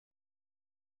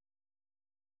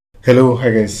Hello, hi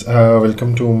guys.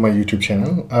 Welcome to my YouTube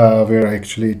channel, where I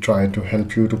actually try to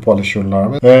help you to polish your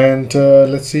Laravel. And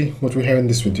let's see what we have in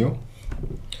this video.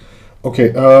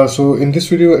 Okay, so in this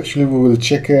video, actually, we will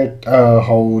check it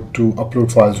how to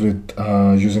upload files with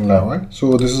using Livewire.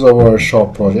 So this is our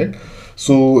shop project.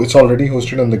 So it's already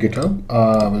hosted on the GitHub.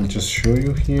 I will just show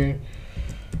you here.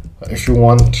 If you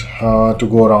want to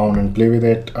go around and play with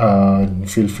it,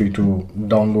 feel free to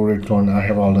download it. I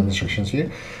have all the instructions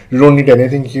here. You don't need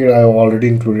anything here. I have already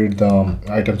included the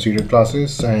item serial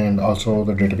classes and also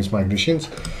the database migrations.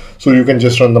 So you can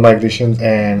just run the migrations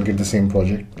and get the same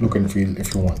project look and feel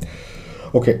if you want.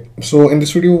 Okay, so in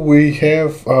this video we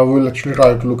have we'll actually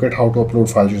try to look at how to upload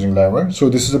files using Livewire. So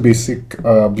this is a basic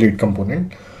blade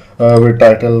component with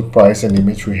title, price, and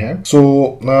image we have.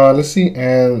 So let's see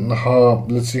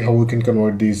how we can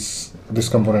convert this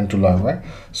component to Livewire.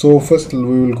 So first we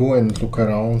will go and look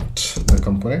around the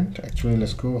component. Actually,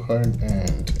 let's go ahead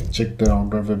and check the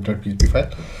round.web.php file.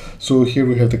 So here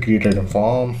we have the create item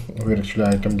form, where actually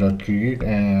item.create,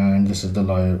 and this is the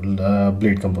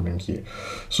blade component here.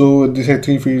 So this has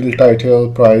three fields: title,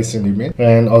 price, and image,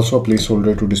 and also a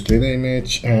placeholder to display the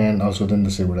image, and also then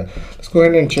the save button. Let's go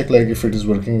ahead and check like if it is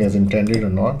working as intended or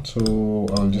not. So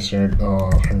I'll just add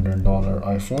 $100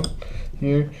 iPhone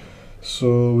here.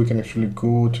 So we can actually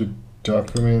go to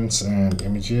documents and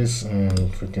images, and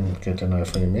we can get an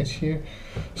iPhone image here.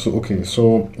 So okay,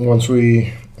 so once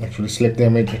we actually select the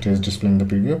image, it is displaying the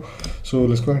preview. So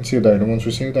let's go ahead and save the item. Once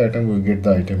we save the item, we get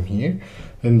the item here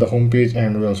in the home page,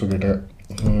 and we also get a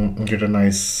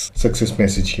nice success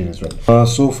message here as well.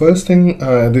 So first thing,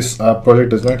 this project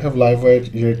does not have Livewire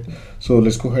yet, so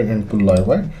let's go ahead and pull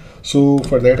Livewire. So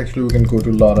for that, actually we can go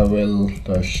to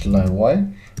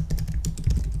Laravel-Livewire,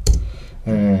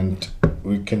 and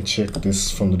we can check this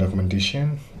from the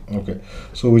documentation. Okay,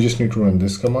 so we just need to run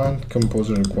this command: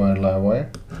 composer require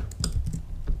Livewire.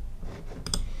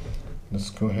 Let's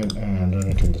go ahead and run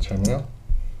it in the terminal.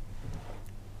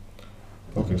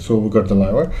 Okay, so we got the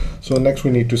Livewire. So next we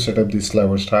need to set up these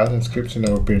Livewire styles and scripts in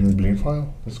our parent blade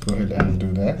file. Let's go ahead and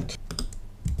do that.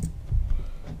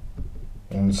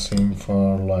 And same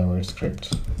for Livewire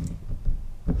script.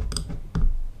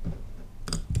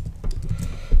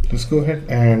 Let's go ahead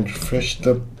and refresh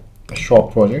the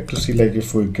shop project to see like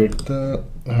if we get the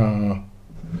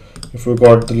if we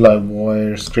got the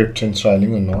Livewire script and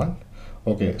styling or not.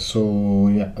 Okay, so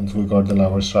yeah, we got the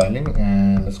Livewire styling,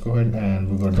 and let's go ahead and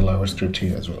we got the Livewire script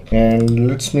here as well. And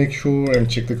let's make sure and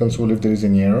check the console if there is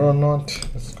any error or not.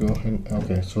 Let's go ahead.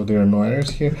 Okay, so there are no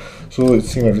errors here, so it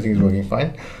seems everything is working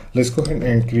fine. Let's go ahead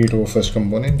and create our first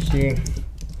component here.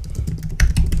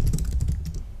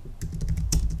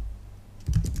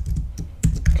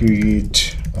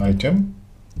 Create item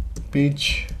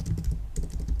page,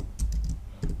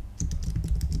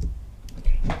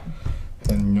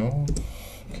 and no.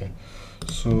 Okay,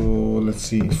 so let's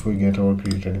see if we get our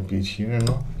create item page here or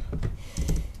not.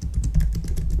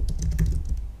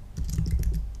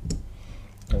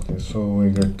 Okay, so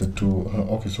we get the two.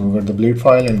 Okay, so we got the blade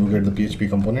file and we get the PHP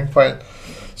component file.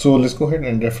 So let's go ahead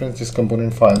and reference this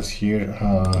component files here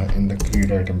in the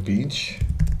create item page.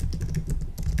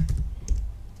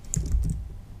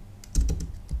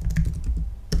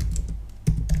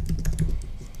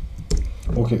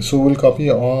 Okay, so we'll copy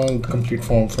all the complete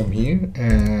form from here,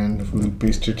 and we'll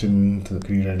paste it in the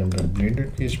create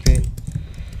item.blade.php,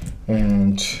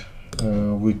 and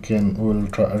we'll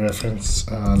try reference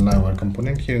Livewire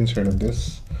component here inside of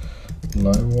this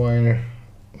Livewire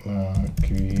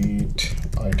create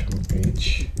item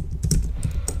page.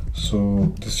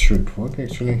 So this should work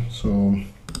actually. So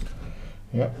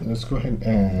yeah, let's go ahead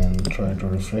and try to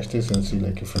refresh this and see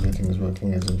like if everything is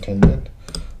working as intended.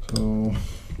 So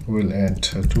we'll add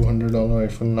a $200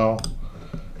 iPhone now,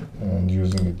 and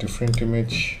using a different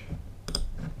image.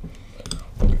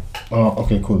 Okay,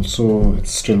 okay, cool. So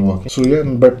it's still working. So yeah,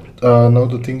 but now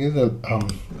the thing is that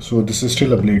so this is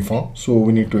still a blade form, so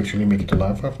we need to actually make it a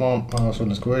Livewire form. So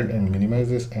let's go ahead and minimize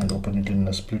this and open it in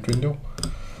a split window.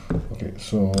 Okay,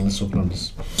 so let's open up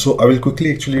this. So I will quickly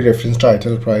actually reference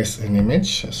title, price, and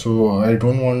image. So I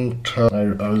don't want I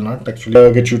will not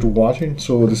actually get you to watch it.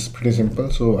 So this is pretty simple.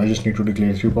 So I just need to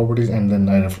declare a few properties, and then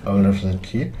I will reference it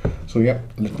here. So yeah,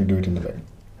 let me do it in the back.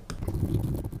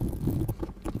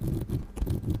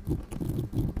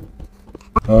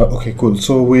 Okay, cool.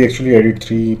 So we actually added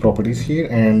three properties here,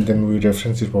 and then we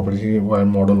reference these properties here via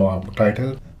model or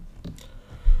title.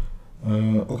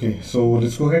 Okay, so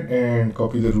let's go ahead and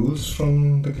copy the rules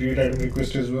from the create item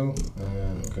request as well.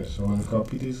 Okay, so I'll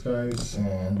copy these guys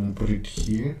and we'll put it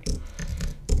here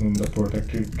in the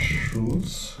protected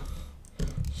rules.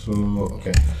 So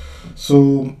okay,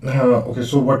 so okay,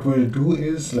 so what we'll do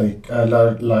is like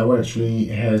Livewire actually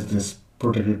has this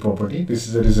protected property. This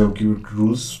is a reserved key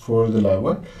rules for the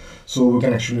Livewire. So we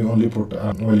can actually only put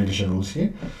validation rules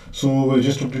here. So we'll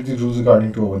just update the rules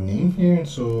regarding to our name here.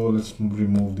 So let's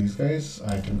remove these guys.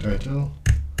 Item title.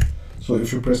 So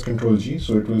if you press Ctrl G,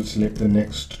 so it will select the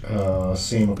next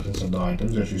same appearance of the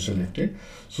items that you selected.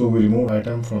 So we remove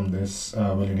item from this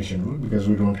validation rule because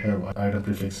we don't have item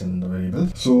prefix in the variable.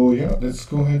 So yeah, let's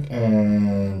go ahead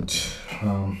and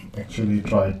actually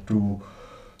try to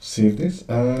save this,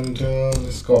 and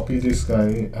let's copy this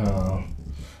guy,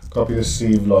 copy the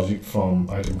save logic from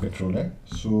item controller.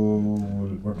 So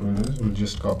what we'll do is we'll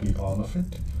just copy all of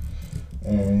it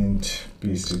and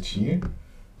paste it here.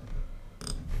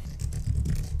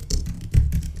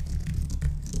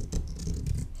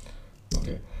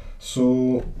 Okay,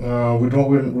 so we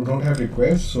don't have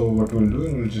requests, so what we'll do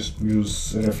is we'll just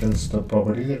use reference the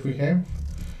property that we have,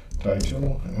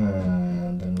 title,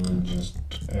 and then we'll just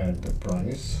add the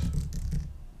price,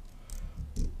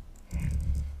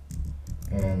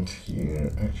 and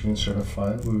here actually instead of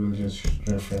file we will just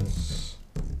reference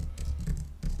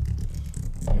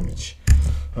image.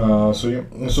 So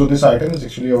yeah, so this item is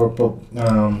actually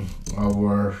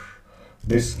our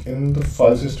disk in the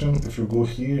file system. If you go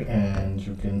here and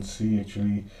you can see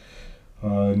actually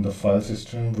in the file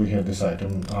system we have this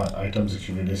items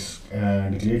actually disk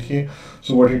declared here.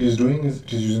 So what it is doing is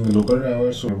it is using the local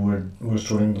driver. So we're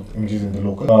storing the images in the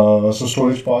local so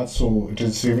storage path. So it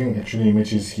is saving actually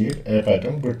images here app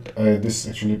item, but this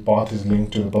actually path is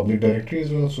linked to the public directory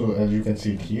as well. So as you can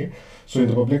see it here, so in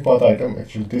the public path item,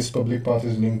 actually this public path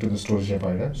is linked to the storage app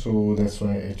item. So that's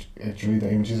why actually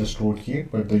the images are stored here,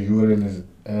 but the URL is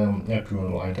app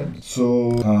URL item.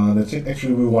 So that's it.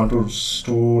 Actually we want to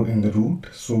store in the root,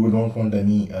 so we don't want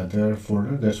any other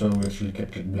folder. That's why we actually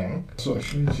kept it blank. So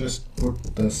actually just put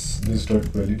this dot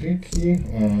validate here,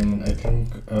 and I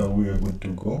think we are good to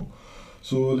go.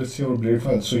 So let's see our blade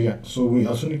file. So yeah, so we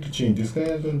also need to change this guy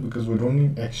as well because we don't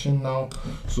need action now.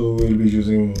 So we'll be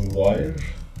using wire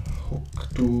hook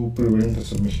to prevent the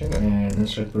submission and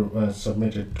instead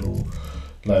submit it to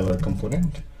Livewire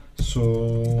component.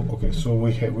 So okay, so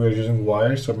we are using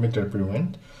wire submitter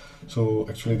prevent. So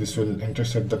actually this will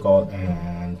intercept the call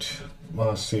and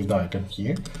save the item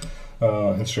here.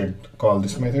 Instead call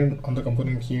this method on the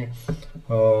component here.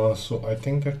 So I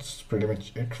think that's pretty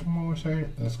much it from our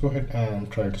side. Let's go ahead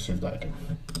and try to save the item.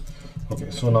 Okay,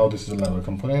 so now this is a Laravel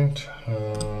component.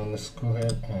 Let's go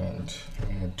ahead and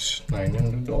add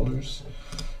 $900,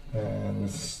 and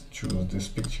let's choose this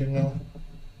picture now.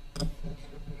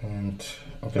 And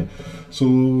okay, so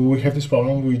we have this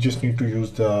problem. We just need to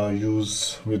use the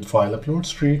use with file upload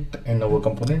street in our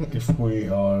component if we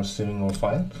are saving our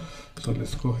file. So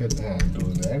let's go ahead and do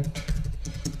that.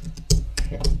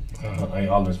 Yeah, I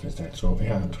always miss that, so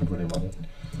yeah, don't worry about it.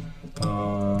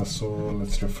 So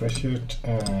let's refresh it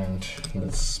and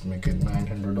let's make it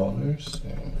 $900,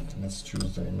 and let's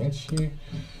choose the image here.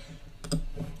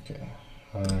 Okay,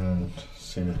 and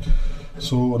save it.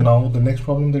 So now the next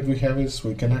problem that we have is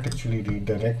we cannot actually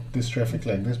redirect this traffic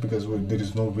like this because there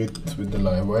is no width with the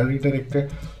Livewire redirector.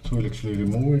 So we'll actually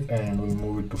remove it and we'll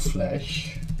move it to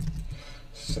flash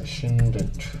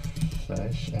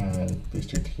session.flash and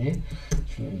paste it here.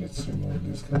 Actually, let's remove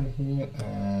this guy here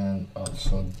and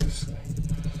also this guy,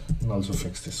 and also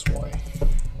fix this Y.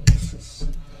 This is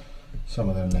some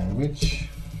other language.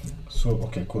 So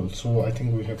okay, cool. So I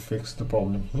think we have fixed the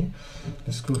problem here.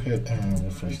 Let's go ahead and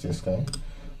refresh this guy.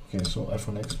 Okay, so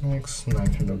iPhone X Max,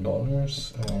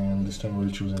 $900, and this time we'll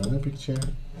choose another picture,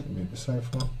 maybe this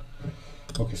iPhone.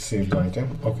 Okay, saved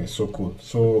item. Okay, so cool.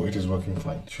 So it is working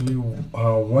fine. Actually,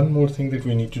 one more thing that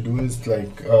we need to do is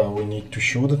like we need to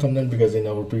show the thumbnail, because in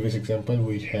our previous example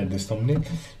we had this thumbnail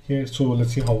here. So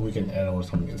let's see how we can add our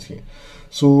thumbnails here.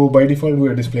 So by default we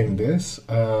are displaying this.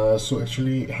 So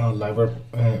actually Livewire,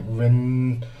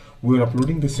 when we're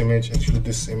uploading this image, actually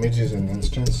this image is an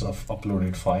instance of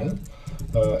uploaded file.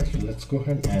 Actually, let's go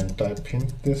ahead and type in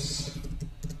this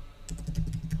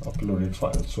uploaded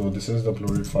file. So this is the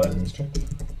uploaded file instance.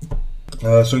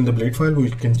 So in the blade file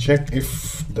we can check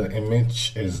if the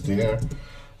image is there,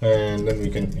 and then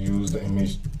we can use the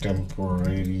image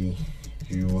temporary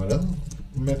URL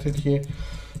method here.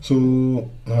 So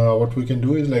what we can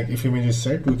do is, like, if image is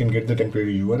set, we can get the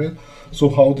temporary URL. So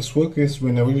how this works is,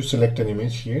 whenever you select an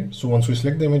image here, so once we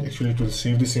select the image, actually it will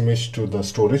save this image to the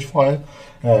storage file,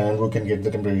 and we can get the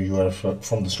temporary URL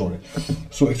from the storage.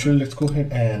 So actually let's go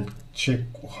ahead and check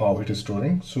how it is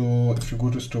storing. So if you go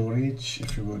to storage,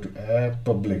 if you go to app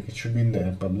public, it should be in the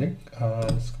app public.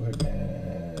 Let's go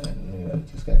ahead and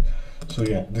this guy. So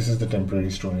yeah, this is the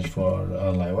temporary storage for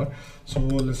Livewire. So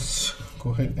let's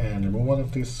go ahead and remove all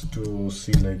of this to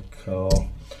see like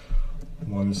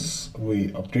once we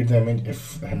update the image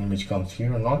if an image comes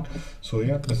here or not. So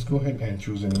yeah, let's go ahead and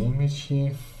choose an image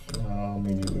here.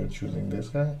 Maybe we're choosing this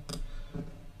guy.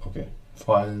 Okay,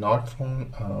 file not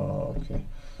found. Okay,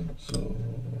 so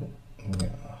yeah,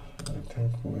 I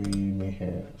think we may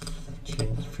have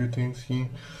changed a few things here.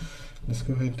 Let's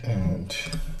go ahead and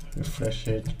refresh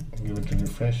it, give it a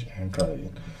refresh and try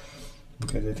it,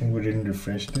 because I think we didn't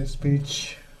refresh this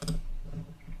page.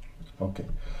 Okay,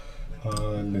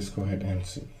 let's go ahead and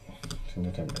see. It's in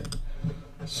the template.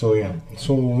 So yeah,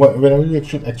 so whenever you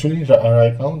actually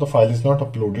right now the file is not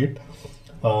uploaded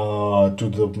to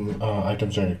the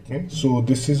items directory. So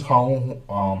this is how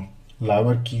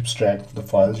Livewire keeps track of the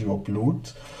files you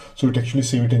upload. So it actually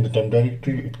save it in the temp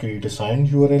directory, it create a signed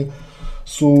URL,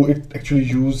 so it actually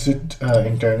use it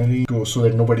internally so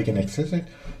that nobody can access it.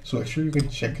 So actually you can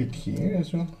check it here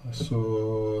as well.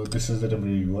 So this is the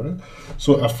temporary URL.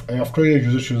 So after your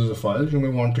user chooses a file, you may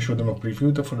want to show them a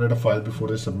preview of the file before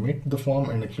they submit the form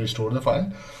and actually store the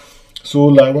file. So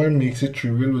Livewire makes it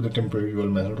trivial with the temporary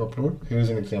URL method upload. Here is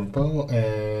an example,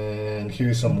 and here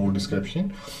is some more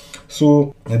description.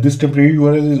 So this temporary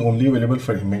URL is only available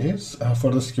for images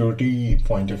for the security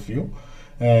point of view,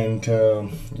 and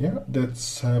yeah,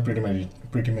 that's pretty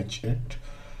much it.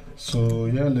 So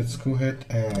yeah, let's go ahead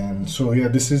and so yeah,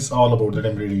 this is all about the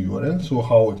temporary URL. So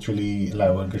how actually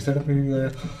Livewire gets the temporary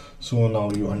URL. So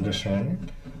now you understand it.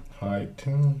 I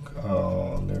think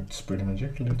that's pretty much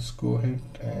it. Let's go ahead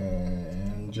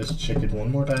and just check it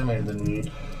one more time, and then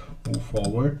we'll move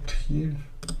forward here.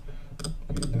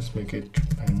 Okay, let's make it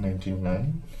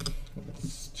 999.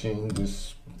 Let's change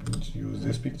this, let's use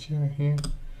this picture here.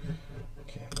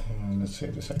 Okay, let's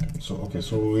save this item. So okay,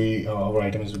 so our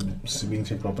item is being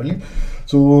saved properly.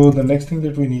 So the next thing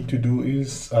that we need to do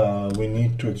is we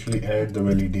need to actually add the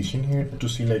validation here to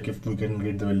see like if we can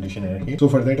get the validation error here. So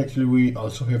for that actually we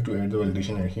also have to add the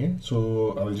validation error here.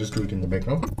 So I will just do it in the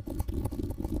background.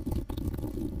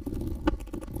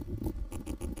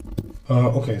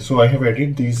 Okay, so I have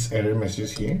added these error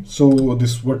messages here. So what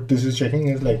this is checking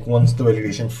is like once the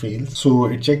validation fails, so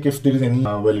it check if there is any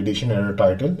validation error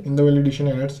title in the validation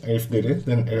errors. If there is,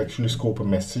 then it actually scope a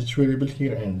message variable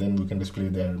here, and then we can display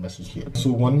the error message here.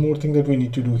 So one more thing that we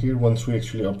need to do here, once we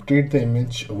actually update the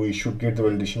image, we should get the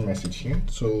validation message here.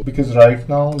 So because right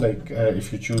now, like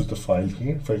if you choose the file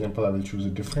here, for example, I will choose a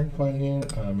different file here,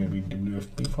 maybe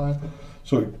WFP file.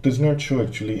 So it does not show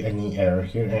actually any error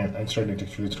here, and instead it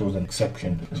actually throws an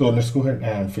exception. So let's go ahead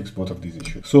and fix both of these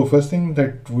issues. So first thing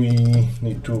that we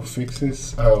need to fix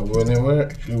is whenever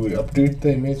actually we update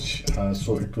the image,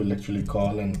 so it will actually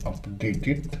call an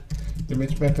updated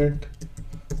image method,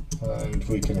 and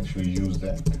we can actually use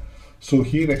that. So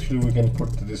here actually we can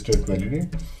put this to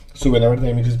validate. So whenever the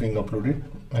image is being uploaded,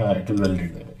 it will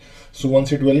validate the image. So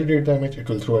once it validates the image, it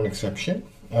will throw an exception,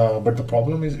 but the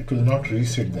problem is it will not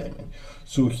reset the image.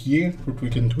 So here what we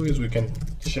can do is we can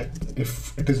check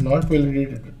if it is not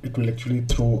validated, it will actually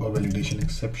throw a validation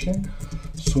exception.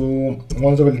 So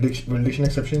once the validation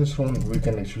exception is thrown, we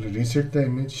can actually reset the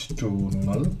image to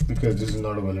null because this is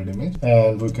not a valid image,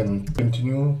 and we can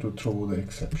continue to throw the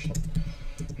exception.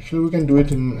 Actually we can do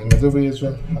it in another way as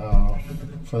well.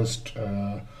 First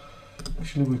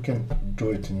actually we can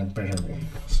do it in a better way,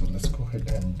 so let's go ahead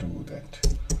and do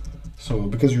that. So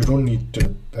because you don't need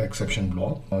the exception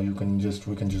block, we can just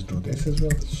do this as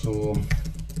well.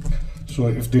 So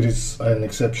if there is an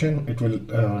exception, it will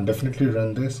definitely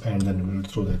run this, and then we will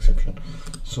throw the exception.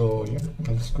 So yeah,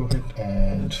 let's go ahead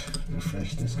and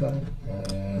refresh this guy,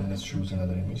 and let's choose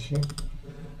another image here.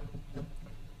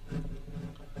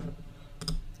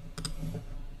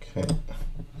 Okay.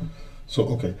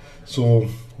 So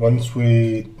once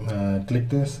we click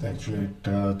this, actually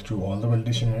it threw all the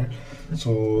validation error.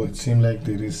 So it seems like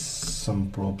there is some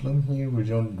problem here. We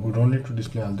don't need to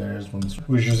display all the errors once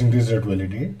we're using this red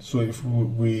validate. So if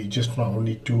we just now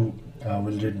need to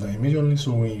validate the image only,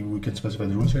 so we can specify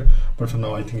the rules here. But for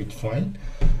now I think it's fine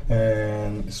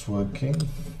and it's working.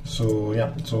 So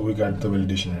yeah, so we got the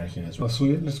validation error here as well. So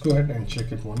yeah, let's go ahead and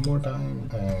check it one more time,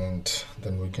 and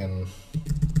then we can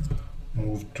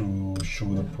move to show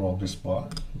the progress bar,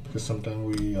 because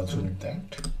sometimes we also need that.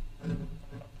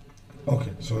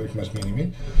 Okay, so it must be an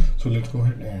image. So let's go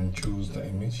ahead and choose the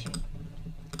image.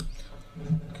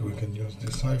 Okay, we can use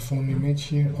this iPhone image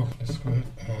here. Okay, let's go ahead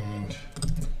and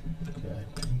okay,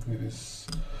 I think it is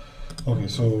okay.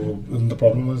 So the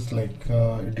problem was like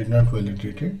it did not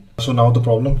validate it. So now the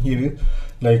problem here is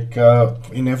like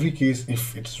in every case,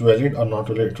 if it's valid or not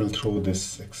valid, it will throw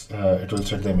this it will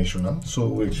set the image to null. So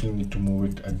we actually need to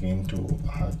move it again to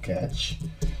catch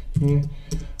here.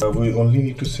 We only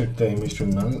need to set the image to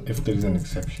null if there is an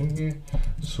exception here.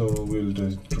 So we'll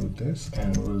just do this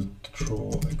and we'll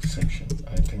throw exception.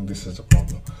 I think this is a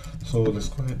problem. So let's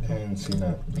go ahead and see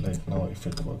now, like now if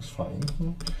it works fine.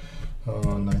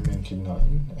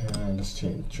 999, and let's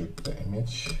change to the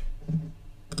image.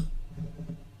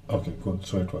 Okay, cool.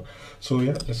 So it worked. So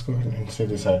yeah, let's go ahead and save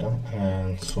this item,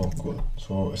 and so cool.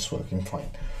 So it's working fine.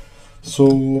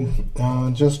 So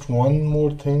just one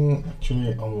more thing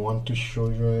actually I want to show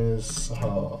you is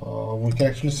we can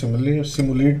actually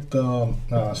simulate the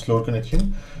slow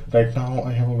connection. Right now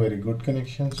I have a very good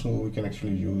connection, so we can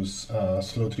actually use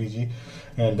slow 3G,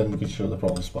 and then we can show the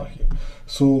progress bar here.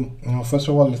 So first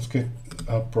of all, let's get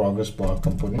a progress bar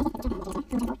component.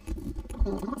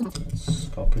 Let's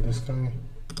copy this guy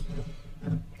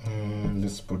and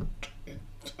let's put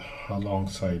it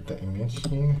alongside the image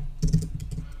here.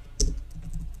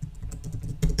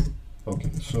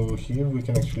 Okay, so here we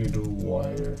can actually do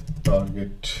wire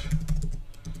target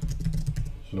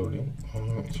loading.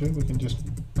 Actually we can just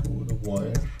do the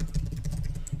wire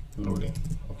loading.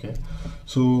 Okay,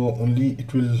 so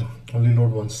it will only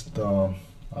load once the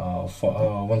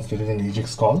once there is an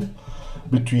ajax call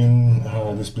between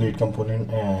this blade component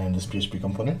and this PHP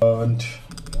component, and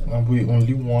we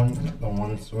only want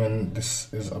once when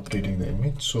this is updating the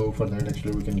image. So for that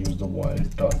actually we can use the wire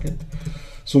target.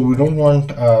 So we don't want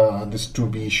this to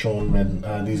be shown when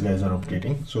these guys are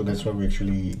updating, so that's why we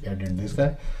actually added this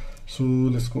guy. So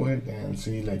let's go ahead and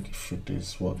see like if it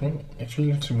is working.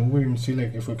 Actually let's remove it and see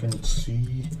like if we can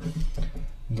see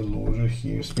the loader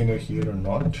here, spinner here or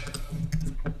not.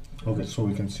 Okay, so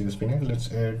we can see the spinner.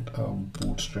 Let's add a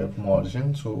bootstrap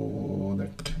margin so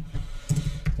that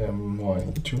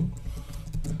my2,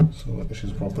 so it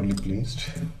is properly placed.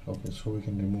 Okay, so we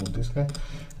can remove this guy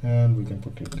and we can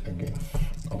put it again.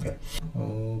 Okay,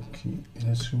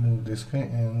 let's remove this guy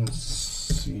and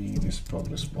see this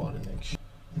progress bar in action.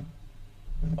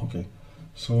 Okay,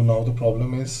 so now the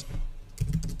problem is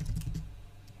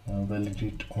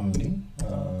validate only.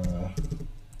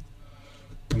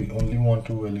 We only want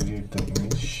to validate the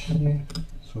image here,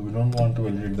 so we don't want to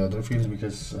validate the other fields,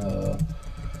 because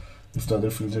if the other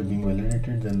fields are being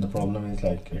validated, then the problem is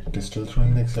like it is still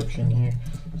throwing the exception here.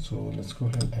 So let's go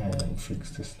ahead and fix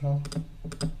this now.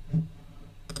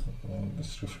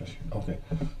 Let's refresh it. Okay,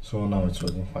 so now it's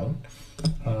working fine.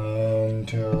 And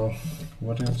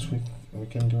what else we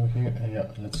can do here?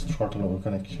 Yeah, let's throttle our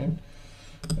connection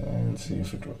and see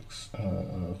if it works.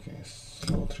 Okay,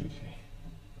 slow 3G.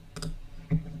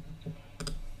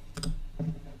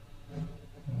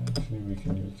 Actually we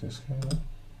can use this kind of.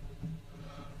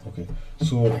 Okay,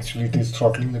 so actually it is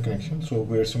throttling the connection, so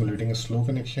we are simulating a slow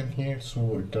connection here.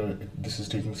 So this is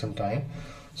taking some time.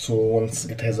 So once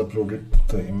it has uploaded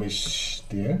the image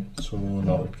there, so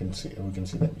now we can see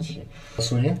the image here.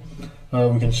 So yeah,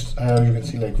 you can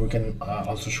see like we can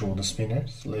also show the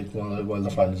spinners like while the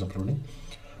file is uploading.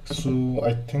 So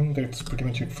I think that's pretty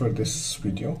much it for this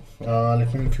video.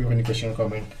 Let me know if you have any question or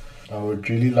comment. I would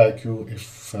really like you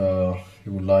if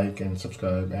you would like and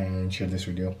subscribe and share this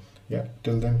video. Yeah,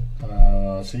 till then,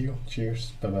 see you.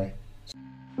 Cheers. Bye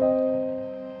bye.